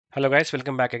Hello guys,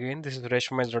 welcome back again. This is Suresh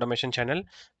from my Automation channel.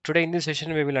 Today in this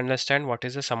session we will understand what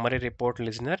is a summary report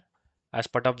listener as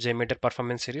part of JMeter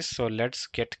performance series. So let's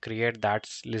create that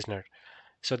listener.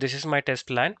 So this is my test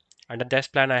plan. Under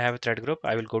test plan I have a thread group.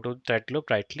 I will go to thread group,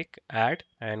 right click, add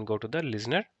and go to the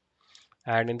listener.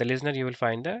 And in the listener you will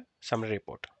find the summary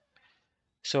report.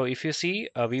 So if you see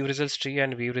a view results tree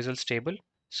and view results table,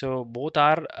 so both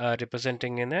are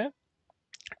representing in a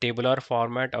tabular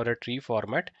format or a tree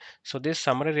format. So this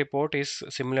summary report is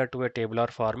similar to a tabular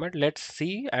format. Let's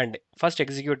see and first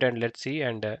execute and let's see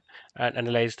and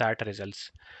analyze that results.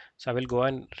 So I will go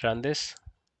and run this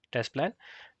test plan.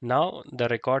 Now the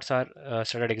records are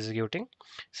started executing.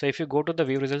 So if you go to the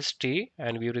view results tree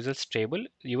and view results table,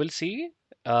 you will see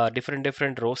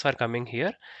different rows are coming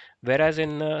here. Whereas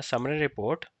in summary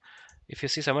report, if you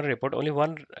see summary report, only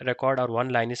one record or one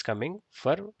line is coming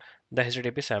for the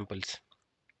HTTP samples.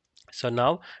 So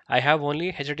now I have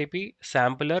only HTTP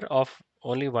sampler of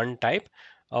only one type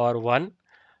or one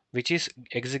which is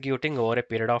executing over a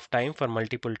period of time for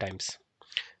multiple times.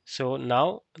 So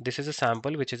now this is a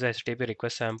sample which is a HTTP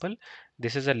request sample.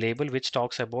 This is a label which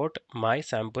talks about my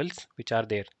samples which are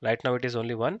there. Right now it is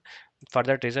only one. For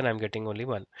that reason I'm getting only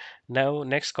one. Now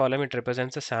next column it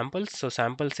represents the samples. So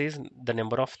samples is the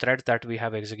number of threads that we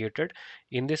have executed.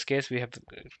 In this case we have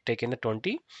taken the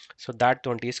 20. So that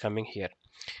 20 is coming here.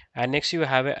 And next you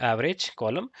have an average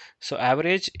column. So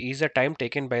average is the time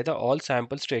taken by the all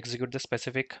samples to execute the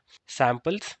specific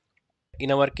samples.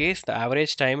 In our case, the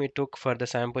average time it took for the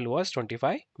sample was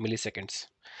 25 milliseconds.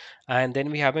 And then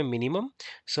we have a minimum.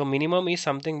 So minimum is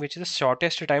something which is the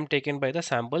shortest time taken by the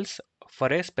samples for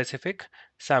a specific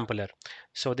sampler.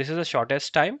 So this is the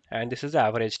shortest time and this is the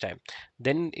average time.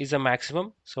 Then is a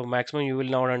maximum. So maximum you will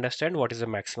now understand what is a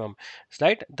maximum.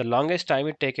 Right? The longest time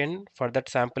it taken for that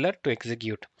sampler to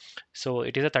execute. So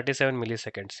it is a 37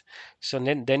 milliseconds. So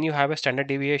then you have a standard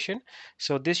deviation.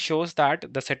 So this shows that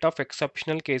the set of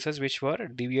exceptional cases which were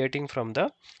deviating from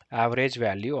the average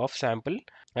value of sample,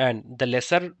 and the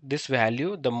lesser this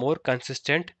value the more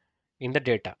consistent in the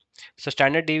data. So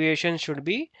standard deviation should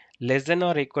be less than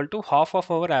or equal to half of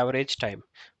our average time.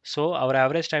 So our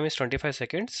average time is 25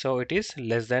 seconds, so it is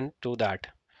less than to that.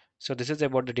 So this is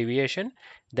about the deviation.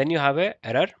 Then you have a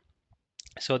error.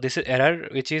 So this is error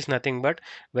which is nothing but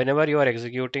whenever you are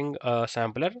executing a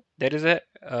sampler, there is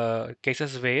a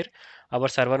cases where our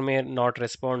server may not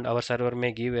respond, our server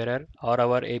may give error, or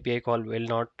our API call will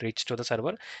not reach to the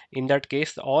server. In that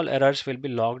case, all errors will be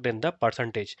logged in the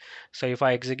percentage. So if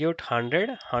I execute 100,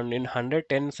 in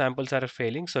 110 samples are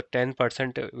failing, so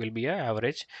 10% will be a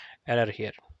average error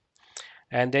here.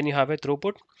 And then you have a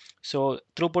throughput. So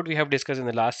throughput we have discussed in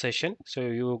the last session, so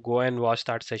you go and watch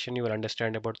that session, you will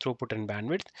understand about throughput and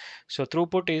bandwidth. So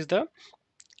throughput is the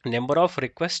number of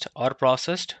requests are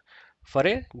processed for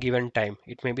a given time.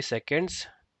 It may be seconds,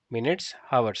 minutes,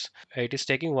 hours. It is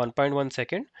taking 1.1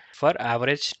 second for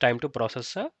average time to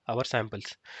process our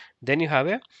samples. Then you have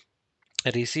a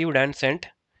received and sent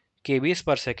kbs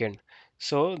per second.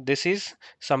 So this is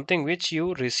something which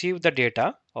you receive the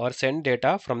data or send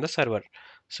data from the server.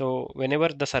 So whenever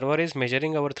the server is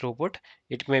measuring our throughput,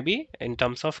 it may be in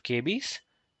terms of kbs,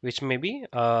 which may be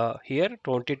here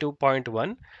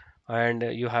 22.1, and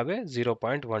you have a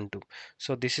 0.12.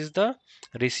 So this is the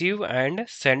receive and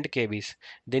send kbs.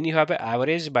 Then you have a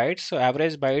average bytes. So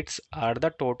average bytes are the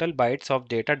total bytes of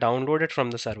data downloaded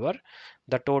from the server.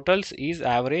 The totals is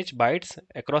average bytes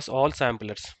across all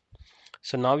samplers.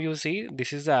 So now you see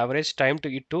this is the average time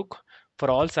it took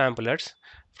for all samplers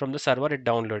from the server it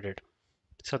downloaded.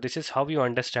 So this is how you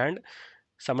understand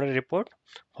summary report.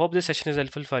 Hope this session is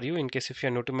helpful for you. In case if you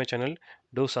are new to my channel,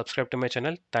 do subscribe to my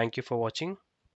channel. Thank you for watching.